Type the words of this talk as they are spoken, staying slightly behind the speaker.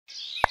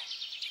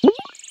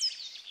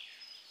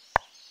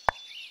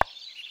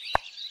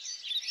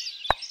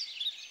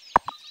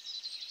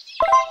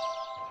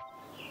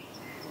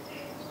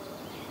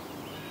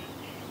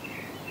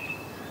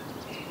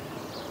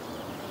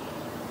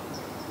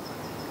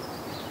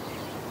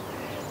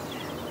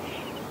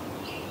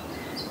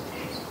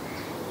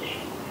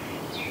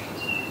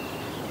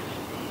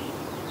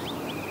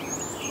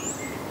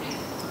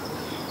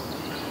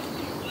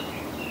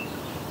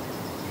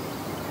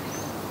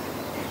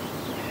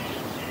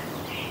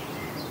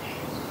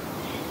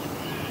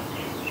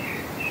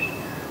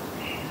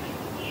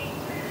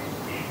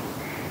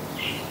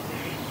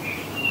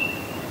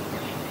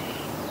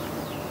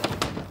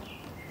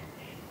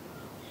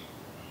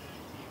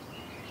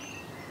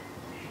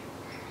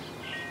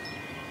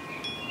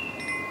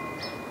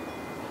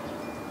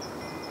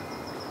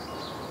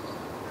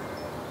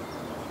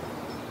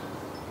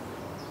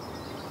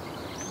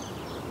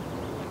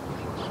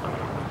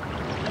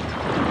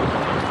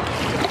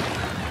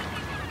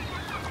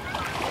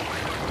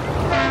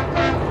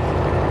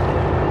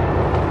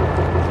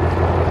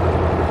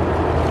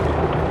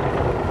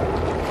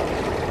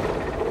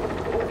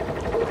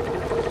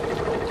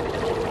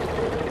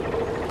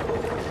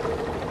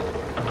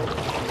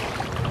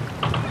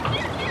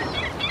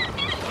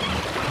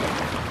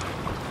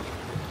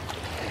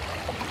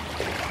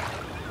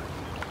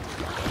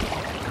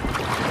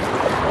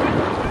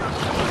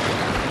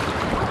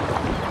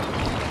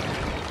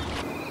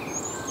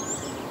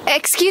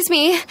Excuse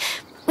me,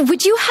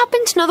 would you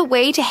happen to know the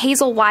way to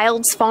Hazel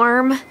Wylde's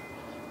farm?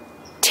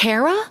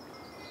 Tara?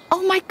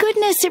 Oh my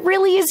goodness, it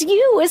really is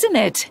you, isn't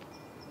it?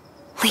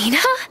 Lena?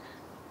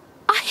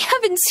 I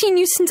haven't seen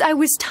you since I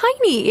was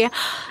tiny.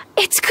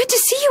 It's good to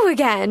see you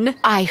again.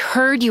 I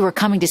heard you were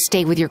coming to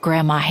stay with your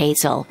grandma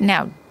Hazel.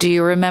 Now, do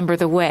you remember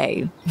the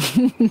way?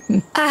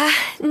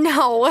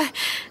 No.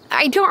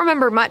 I don't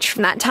remember much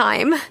from that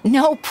time.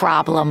 No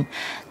problem.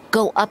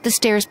 Go up the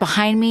stairs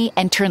behind me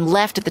and turn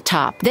left at the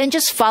top. Then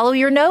just follow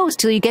your nose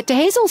till you get to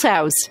Hazel's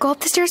house. Go up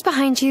the stairs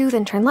behind you,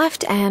 then turn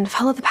left and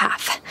follow the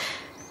path.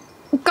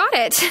 Got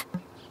it.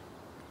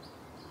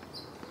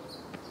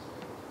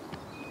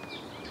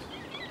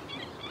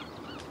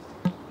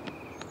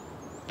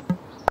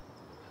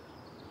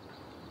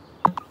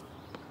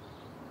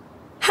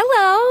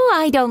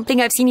 Hello, I don't think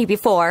I've seen you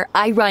before.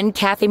 I run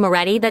Cafe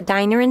Moretti, the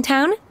diner in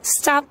town.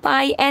 Stop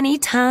by any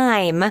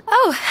time.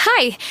 Oh,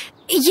 hi.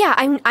 Yeah,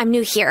 I'm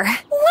new here.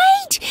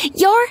 Wait!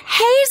 You're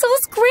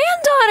Hazel's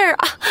granddaughter!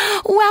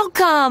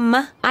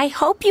 Welcome! I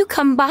hope you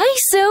come by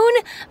soon.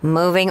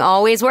 Moving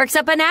always works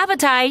up an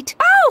appetite.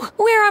 Oh,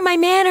 where are my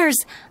manners?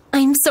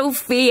 I'm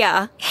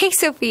Sophia. Hey,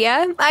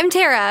 Sophia. I'm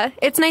Tara.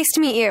 It's nice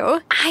to meet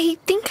you. I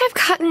think I've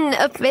gotten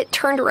a bit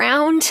turned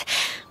around.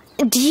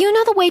 Do you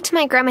know the way to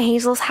my Grandma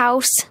Hazel's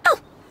house? Oh,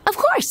 of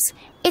course.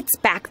 It's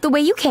back the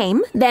way you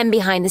came, then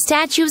behind the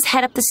statues,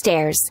 head up the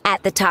stairs.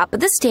 At the top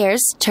of the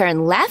stairs,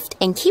 turn left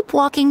and keep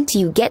walking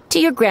till you get to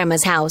your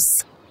grandma's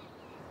house.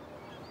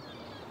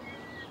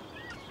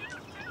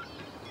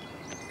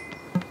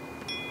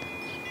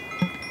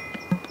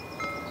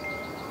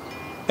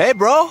 Hey,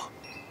 bro.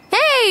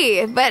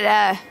 Hey,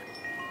 but,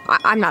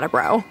 I'm not a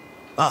bro.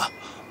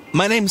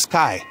 My name's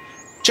Kai.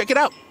 Check it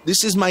out.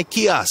 This is my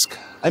kiosk.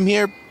 I'm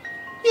here,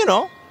 you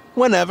know,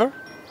 whenever.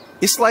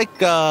 It's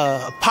like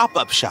a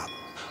pop-up shop.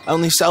 I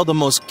only sell the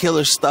most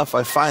killer stuff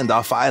I find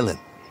off island.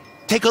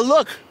 Take a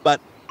look, but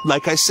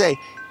like I say,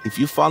 if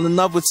you fall in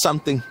love with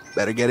something,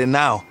 better get it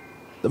now.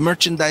 The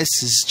merchandise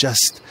is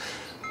just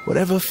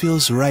whatever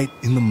feels right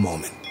in the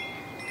moment,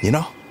 you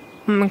know?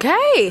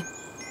 Okay.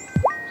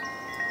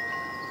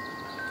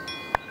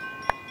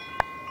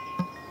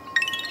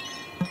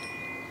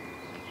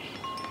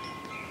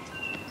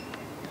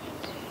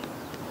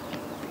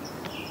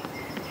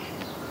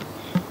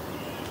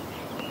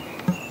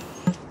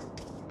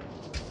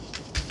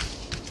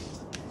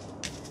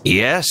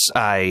 Yes,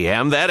 I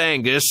am that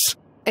Angus.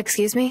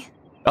 Excuse me?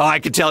 Oh, I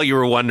could tell you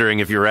were wondering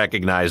if you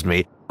recognized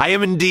me. I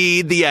am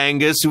indeed the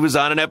Angus who was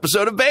on an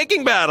episode of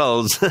Baking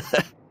Battles.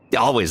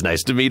 Always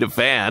nice to meet a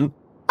fan.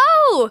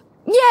 Oh,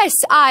 yes,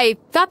 I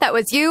thought that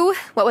was you.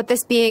 What with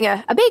this being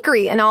a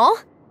bakery and all.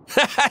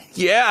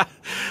 Yeah,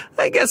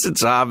 I guess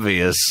it's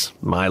obvious.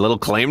 My little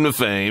claim to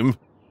fame.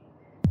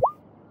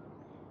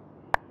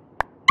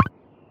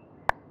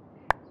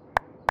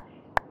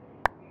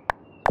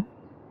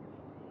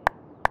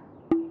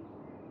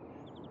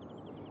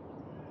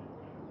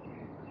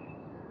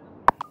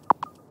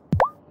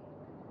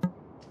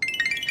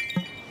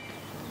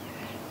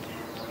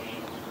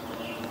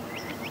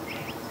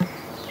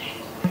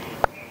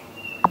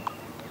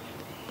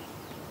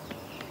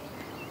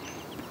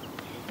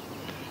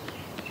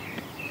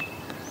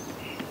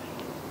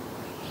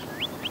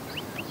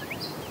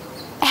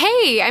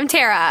 Hey, I'm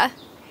Tara.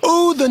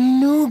 Oh, the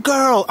new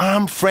girl.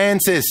 I'm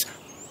Francis.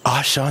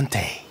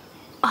 Ashante.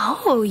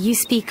 Oh, you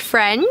speak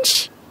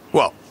French?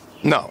 Well,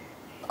 no.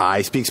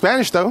 I speak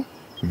Spanish, though.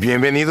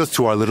 Bienvenidos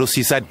to our little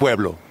seaside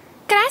pueblo.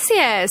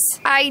 Gracias.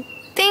 I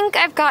think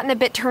I've gotten a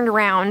bit turned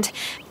around.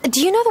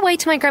 Do you know the way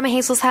to my Grandma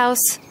Hazel's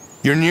house?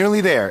 You're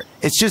nearly there.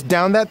 It's just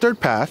down that third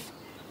path,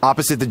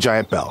 opposite the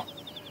giant bell.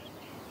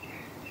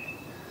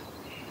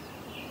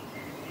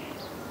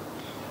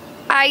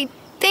 I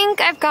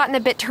think I've gotten a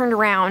bit turned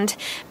around.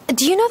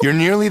 Do you know You're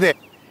nearly there.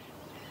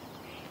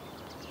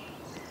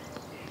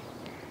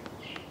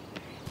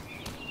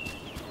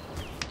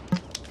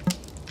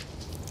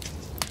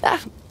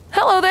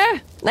 Hello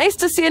there. Nice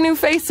to see a new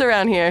face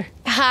around here.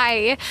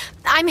 Hi,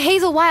 I'm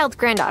Hazel Wylde's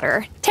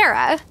granddaughter,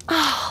 Tara.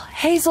 Oh,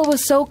 Hazel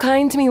was so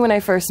kind to me when I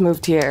first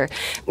moved here.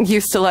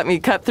 Used to let me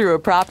cut through a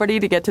property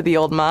to get to the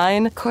old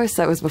mine. Of course,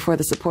 that was before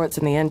the supports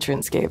in the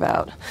entrance gave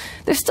out.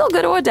 There's still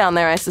good ore down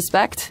there, I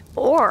suspect.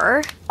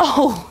 Or...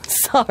 Oh,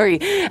 sorry.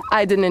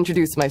 I didn't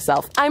introduce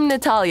myself. I'm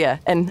Natalia,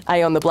 and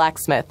I own the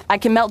blacksmith. I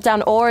can melt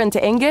down ore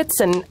into ingots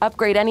and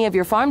upgrade any of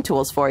your farm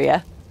tools for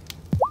you.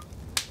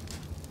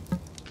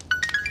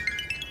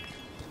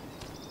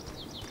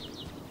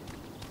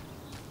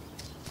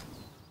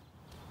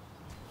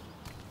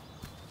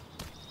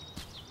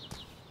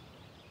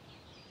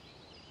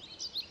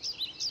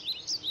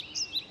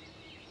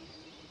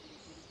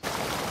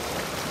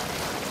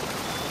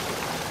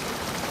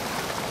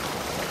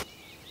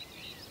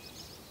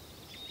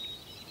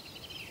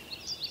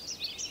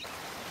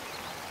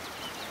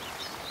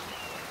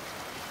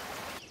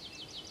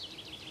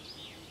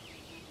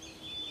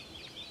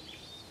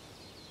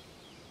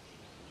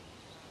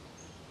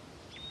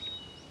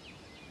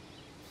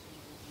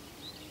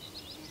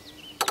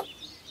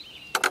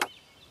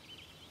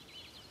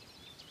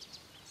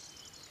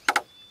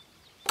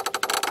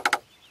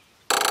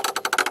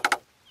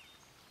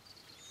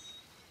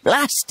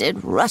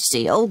 Blasted,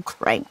 rusty old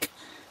crank.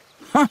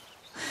 Huh.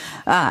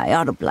 I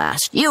ought to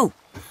blast you.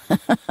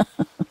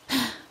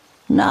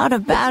 Not a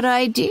bad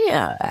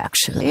idea,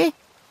 actually.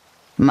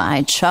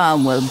 My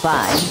charm will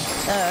bind,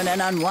 turn,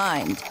 and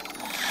unwind.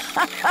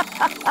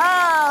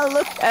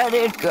 Look at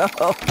it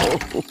go.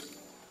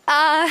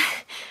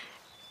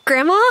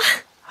 Grandma?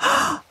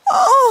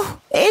 Oh,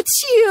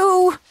 it's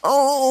you.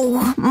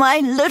 Oh, my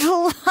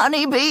little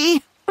honeybee.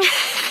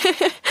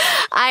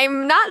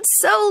 I'm not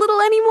so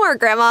little anymore,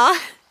 Grandma.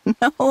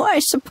 No, I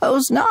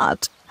suppose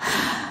not.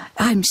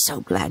 I'm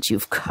so glad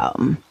you've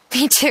come.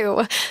 Me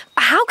too.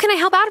 How can I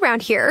help out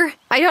around here?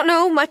 I don't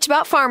know much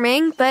about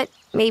farming, but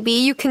maybe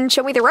you can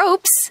show me the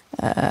ropes.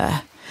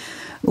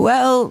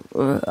 Well,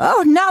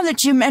 now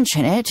that you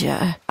mention it,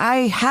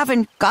 I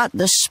haven't got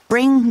the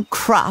spring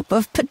crop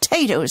of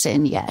potatoes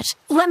in yet.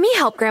 Let me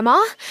help,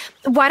 Grandma.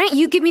 Why don't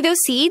you give me those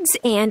seeds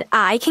and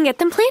I can get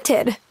them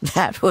planted?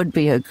 That would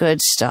be a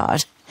good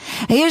start.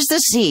 Here's the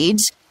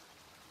seeds.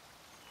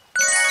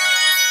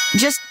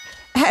 Just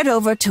head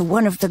over to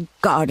one of the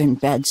garden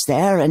beds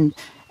there and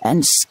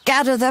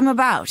scatter them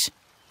about.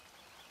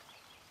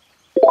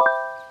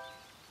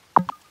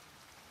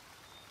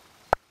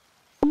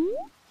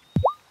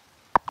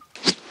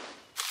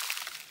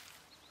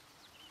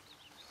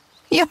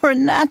 You're a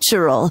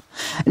natural.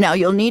 Now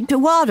you'll need to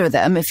water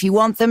them if you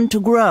want them to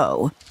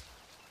grow.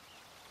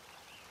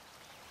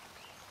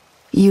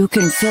 You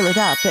can fill it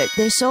up at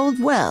this old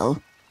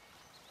well.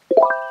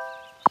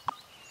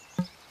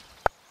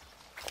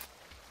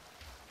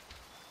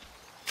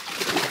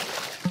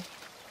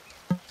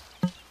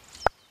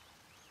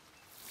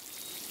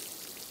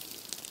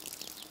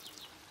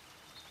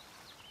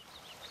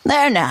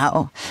 There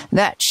now,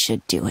 that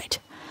should do it.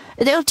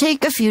 They'll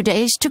take a few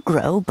days to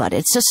grow, but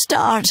it's a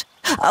start.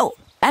 Oh,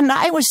 and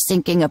I was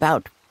thinking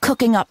about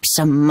cooking up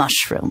some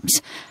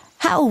mushrooms.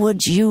 How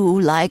would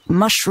you like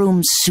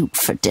mushroom soup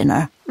for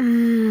dinner?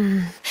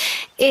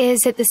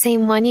 Is it the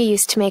same one you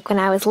used to make when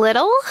I was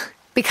little?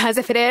 Because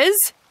if it is,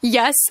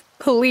 yes,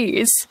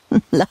 please.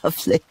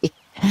 Lovely.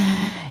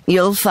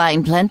 You'll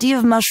find plenty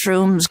of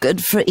mushrooms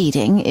good for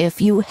eating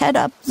if you head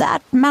up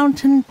that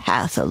mountain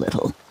path a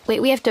little.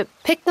 Wait, we have to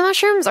pick the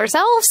mushrooms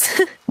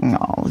ourselves?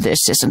 No,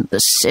 this isn't the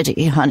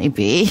city,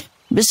 honeybee.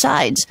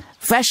 Besides,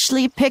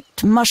 freshly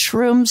picked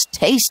mushrooms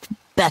taste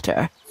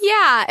better.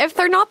 Yeah, if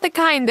they're not the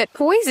kind that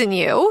poison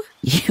you.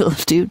 You'll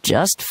do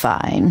just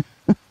fine.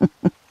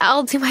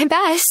 I'll do my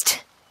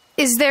best.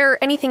 Is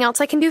there anything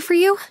else I can do for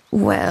you?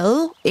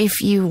 Well,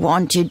 if you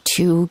wanted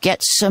to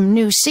get some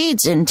new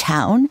seeds in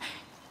town,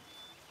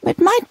 it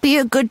might be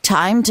a good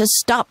time to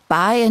stop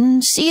by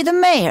and see the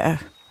mayor.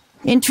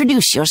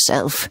 Introduce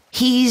yourself.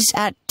 He's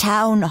at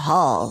Town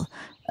Hall,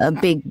 a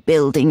big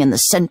building in the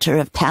center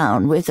of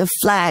town with a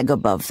flag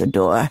above the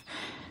door.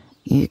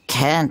 You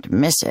can't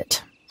miss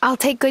it. I'll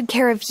take good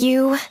care of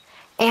you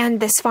and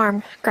this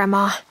farm,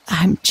 Grandma.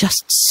 I'm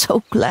just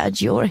so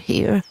glad you're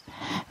here,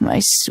 my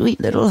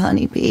sweet little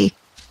honeybee.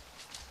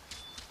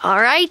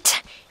 All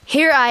right,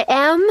 here I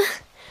am,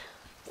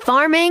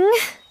 farming.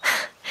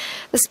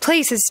 This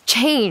place has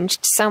changed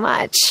so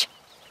much.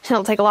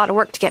 It'll take a lot of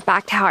work to get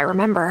back to how I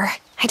remember.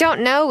 I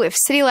don't know if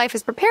city life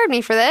has prepared me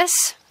for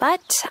this,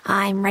 but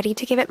I'm ready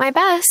to give it my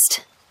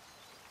best.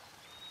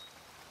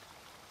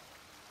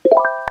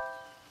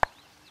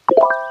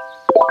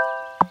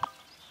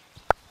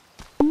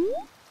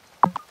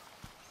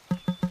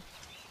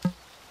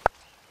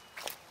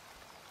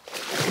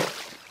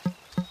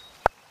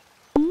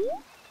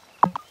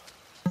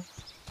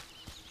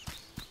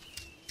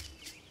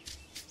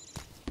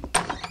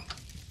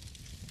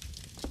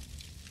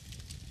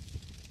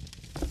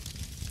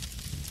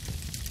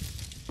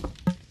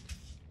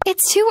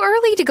 It's too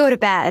early to go to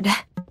bed.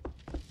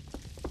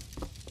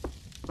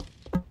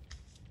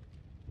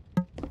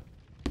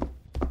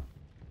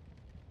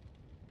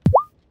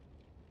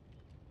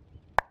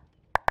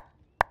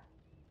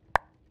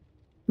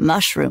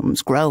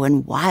 Mushrooms grow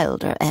in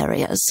wilder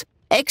areas.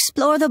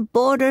 Explore the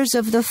borders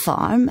of the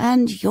farm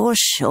and you're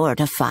sure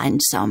to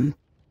find some.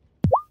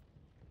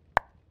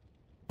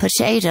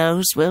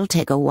 Potatoes will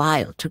take a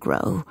while to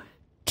grow.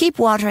 Keep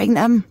watering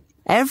them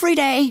every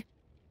day.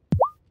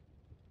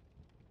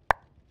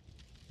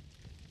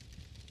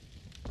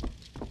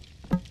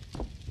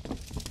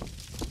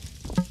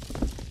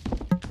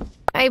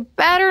 I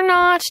better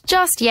not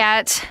just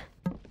yet.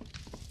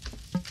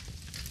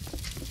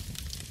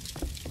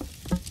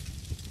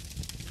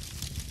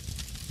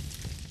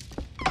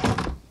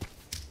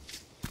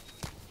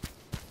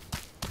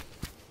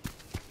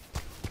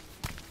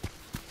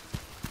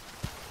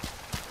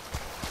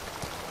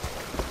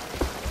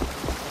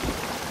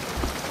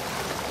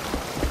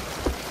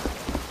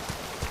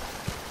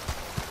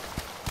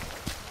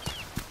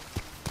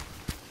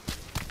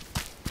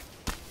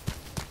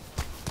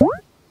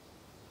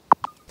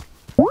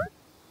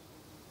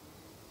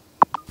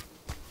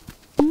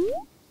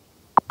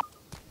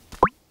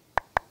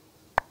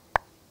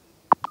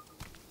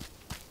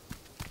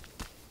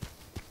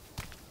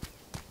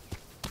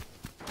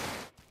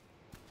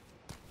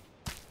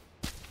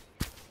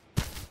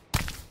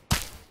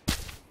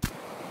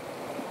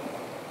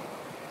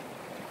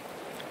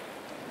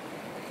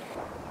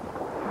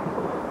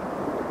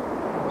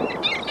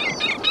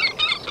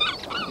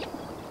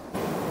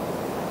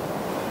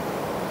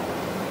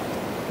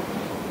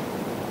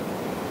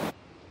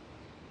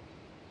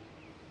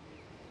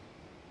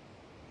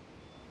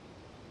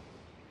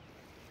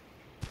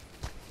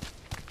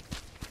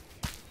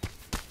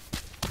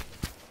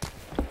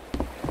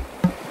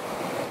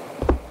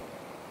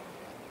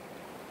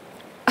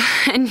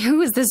 And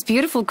who is this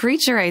beautiful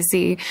creature I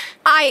see?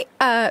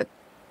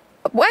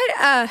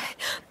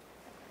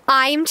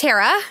 I'm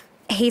Tara,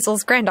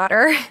 Hazel's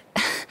granddaughter.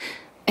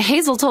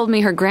 Hazel told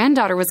me her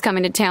granddaughter was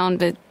coming to town,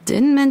 but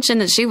didn't mention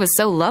that she was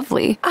so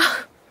lovely.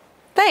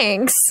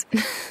 Thanks.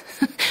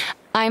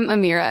 I'm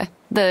Amira,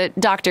 the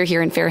doctor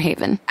here in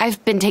Fairhaven.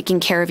 I've been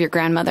taking care of your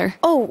grandmother.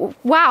 Oh,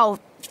 wow.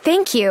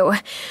 Thank you.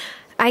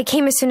 I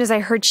came as soon as I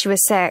heard she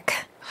was sick.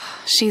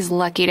 She's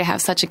lucky to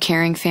have such a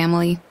caring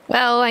family.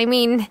 Well, I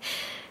mean,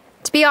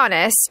 to be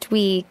honest,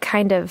 we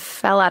kind of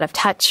fell out of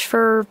touch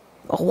for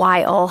a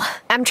while.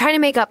 I'm trying to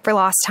make up for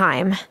lost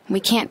time. We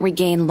can't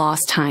regain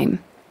lost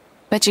time.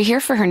 But you're here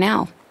for her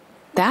now.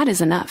 That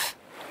is enough.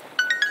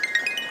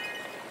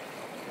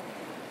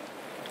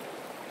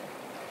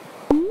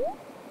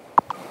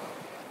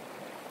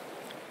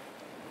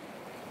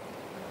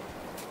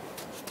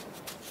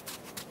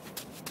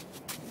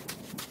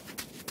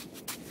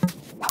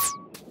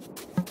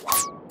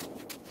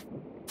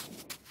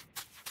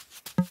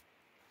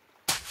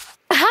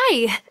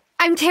 Hi,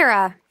 I'm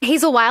Tara,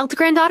 Hazel Wylde's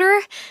granddaughter.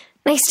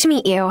 Nice to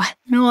meet you.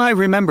 No, I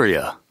remember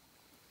you.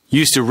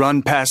 Used to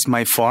run past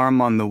my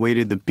farm on the way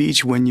to the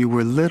beach when you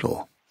were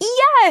little.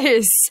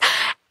 Yes!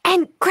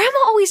 And Grandma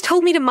always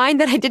told me to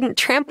mind that I didn't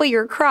trample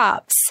your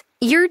crops.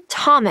 You're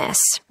Thomas,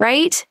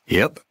 right?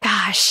 Yep.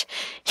 Gosh,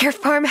 your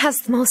farm has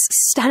the most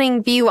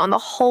stunning view on the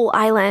whole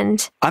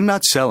island. I'm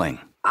not selling.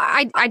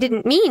 I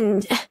didn't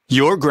mean...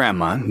 Your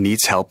grandma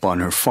needs help on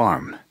her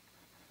farm.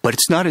 But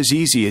it's not as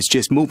easy as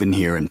just moving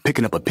here and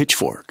picking up a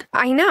pitchfork.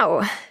 I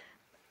know.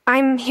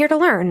 I'm here to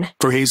learn.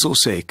 For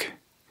Hazel's sake,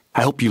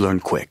 I hope you learn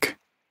quick.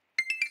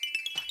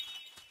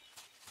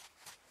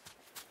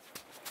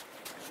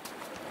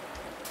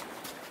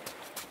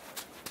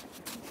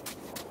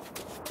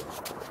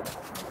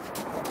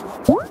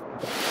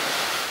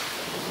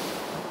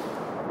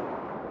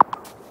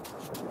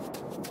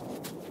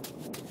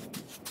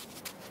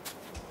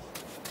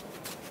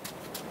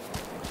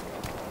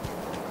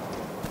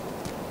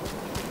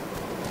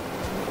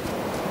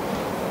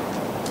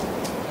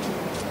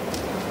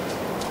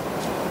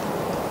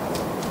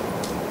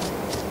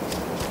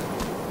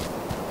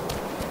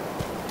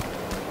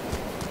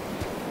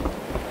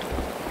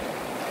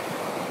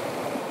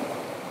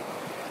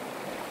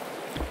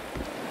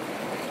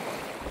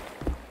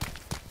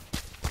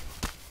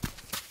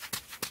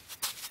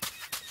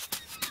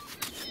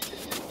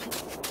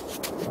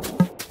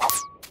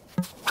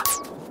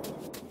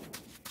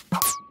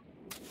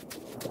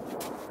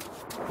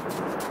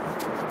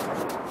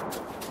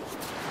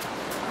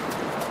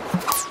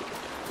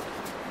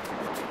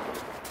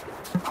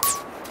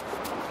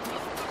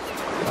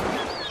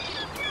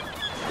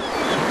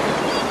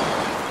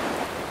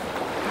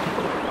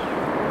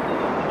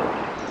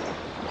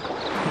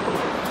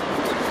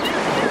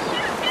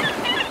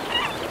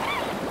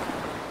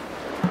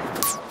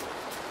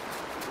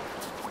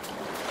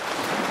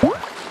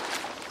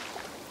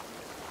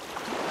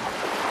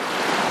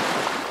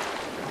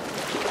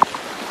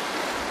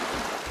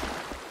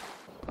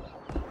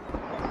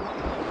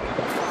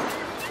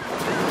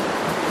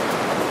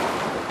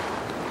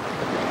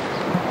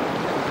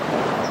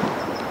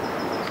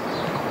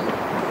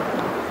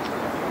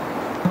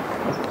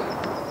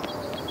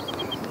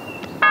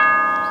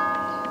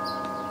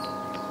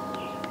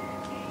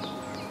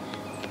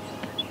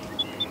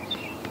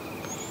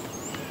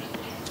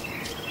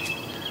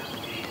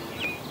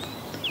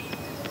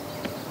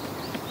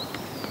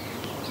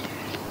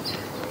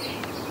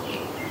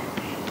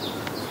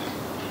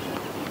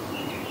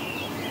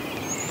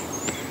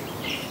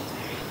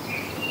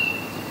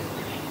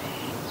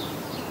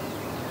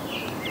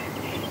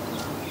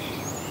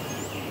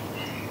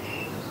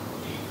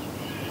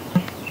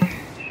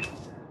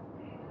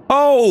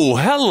 Oh,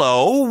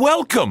 hello.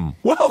 Welcome.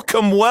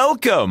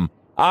 Welcome.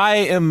 I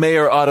am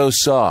Mayor Otto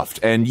Soft,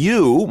 and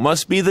you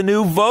must be the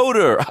new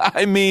voter.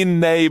 I mean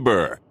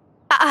neighbor.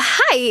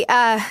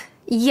 Hi,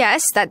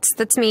 yes,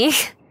 that's me.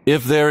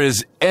 If there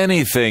is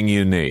anything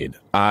you need,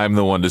 I'm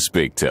the one to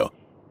speak to.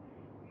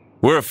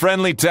 We're a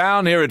friendly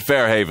town here at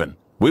Fairhaven.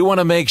 We want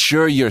to make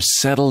sure you're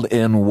settled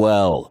in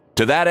well.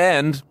 To that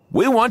end,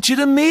 we want you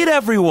to meet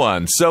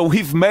everyone, so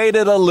we've made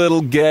it a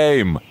little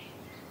game.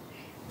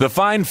 The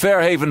fine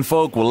Fairhaven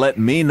folk will let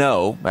me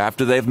know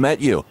after they've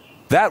met you.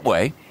 That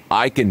way,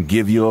 I can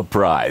give you a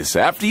prize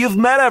after you've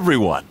met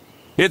everyone.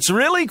 It's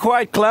really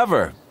quite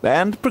clever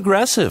and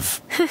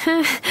progressive.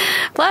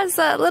 Plus,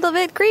 a little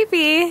bit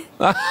creepy.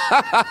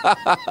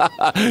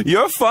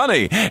 You're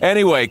funny.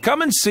 Anyway,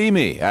 come and see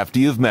me after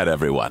you've met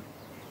everyone.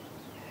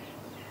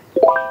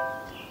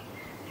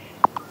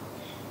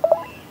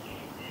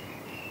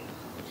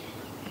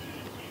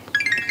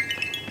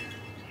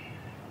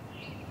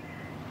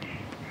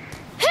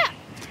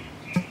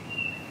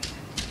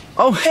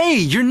 Oh, hey,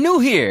 you're new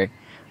here.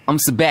 I'm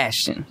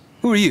Sebastian.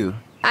 Who are you?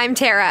 I'm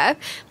Tara.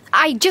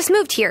 I just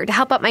moved here to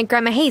help out my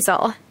grandma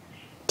Hazel.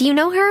 Do you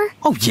know her?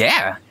 Oh,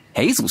 yeah.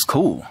 Hazel's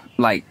cool.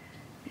 Like,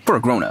 for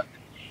a grown-up.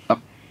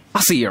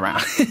 I'll see you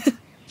around.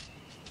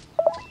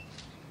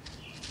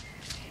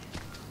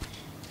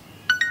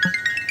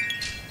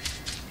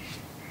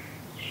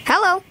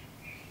 Hello.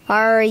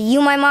 Are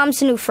you my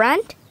mom's new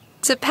friend?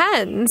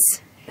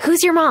 Depends.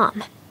 Who's your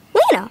mom?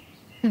 Lena.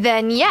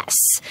 Then yes.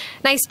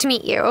 Nice to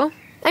meet you.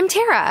 I'm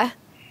Tara.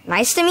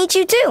 Nice to meet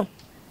you too.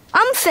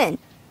 I'm Finn.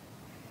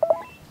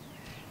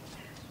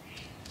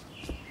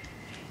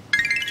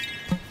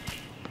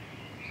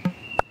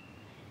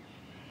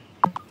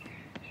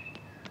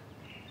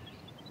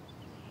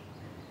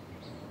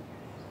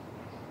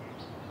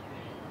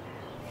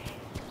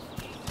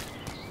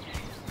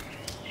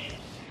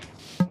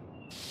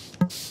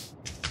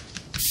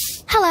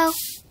 Hello.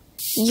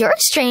 You're a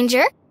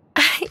stranger.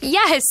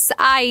 Yes,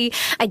 I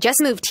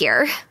just moved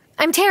here.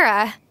 I'm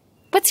Tara.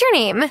 What's your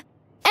name?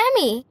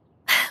 Emmy.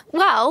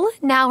 Well,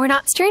 now we're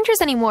not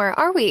strangers anymore,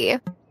 are we?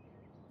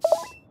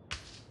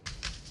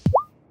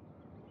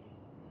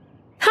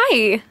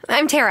 Hi,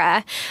 I'm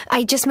Tara.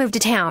 I just moved to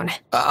town.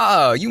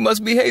 Ah, you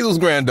must be Hazel's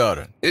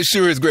granddaughter. It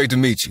sure is great to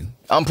meet you.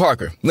 I'm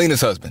Parker,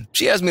 Lena's husband.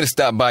 She asked me to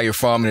stop by your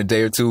farm in a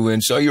day or two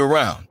and show you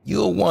around.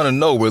 You'll want to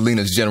know where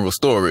Lena's general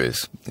store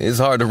is. It's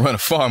hard to run a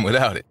farm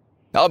without it.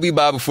 I'll be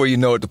by before you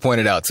know it to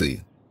point it out to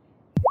you.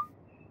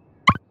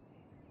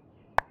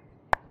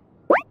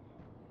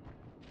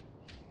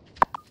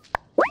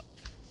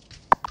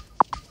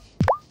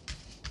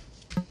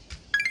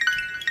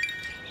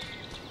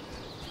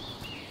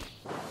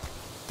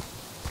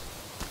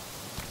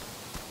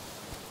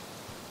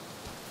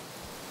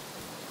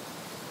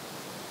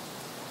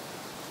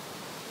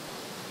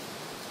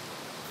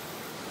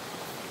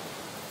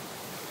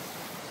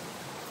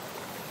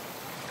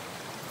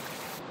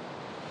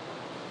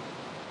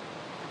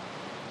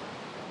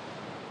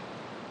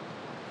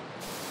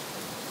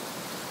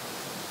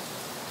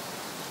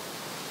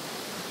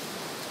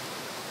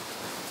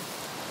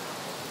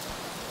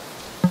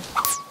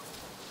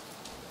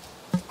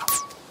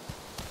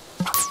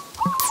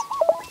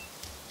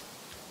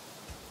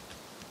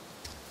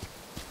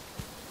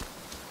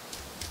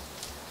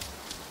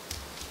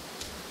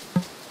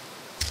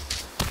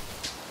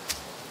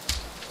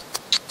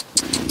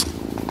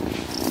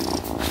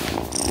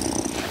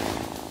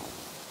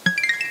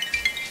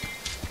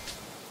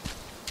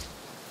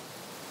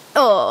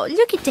 Oh,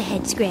 look at the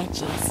head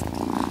scratches.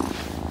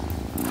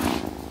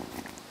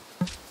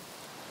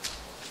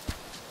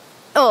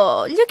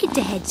 Oh, look at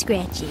the head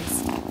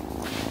scratches.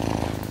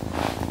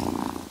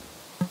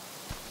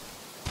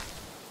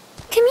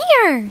 Come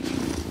here.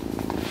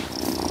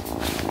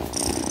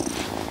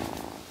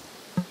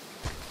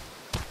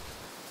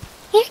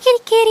 Here,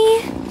 kitty kitty.